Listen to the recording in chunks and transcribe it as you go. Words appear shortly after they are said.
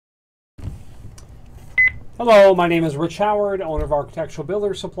Hello, my name is Rich Howard, owner of Architectural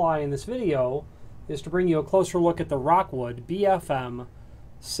Builder Supply, and this video is to bring you a closer look at the Rockwood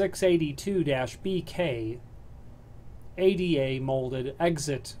BFM682-BK ADA molded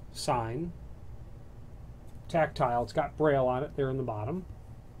exit sign. Tactile, it's got Braille on it there in the bottom.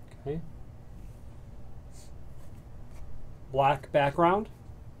 Okay. Black background.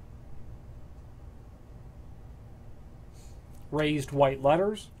 Raised white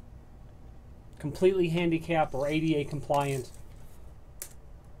letters. Completely handicap or ADA compliant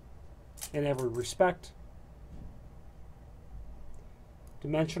in every respect.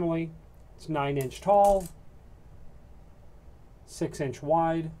 Dimensionally, it's 9-inch tall, 6-inch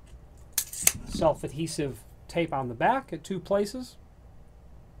wide, self-adhesive tape on the back at 2 places.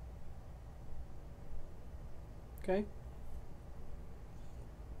 Okay.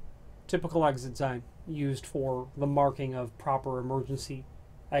 Typical exit sign used for the marking of proper emergency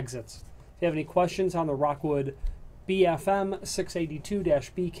exits. If you have any questions on the Rockwood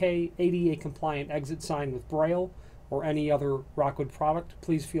BFM682-BK ADA compliant exit sign with Braille or any other Rockwood product,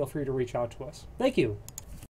 please feel free to reach out to us. Thank you.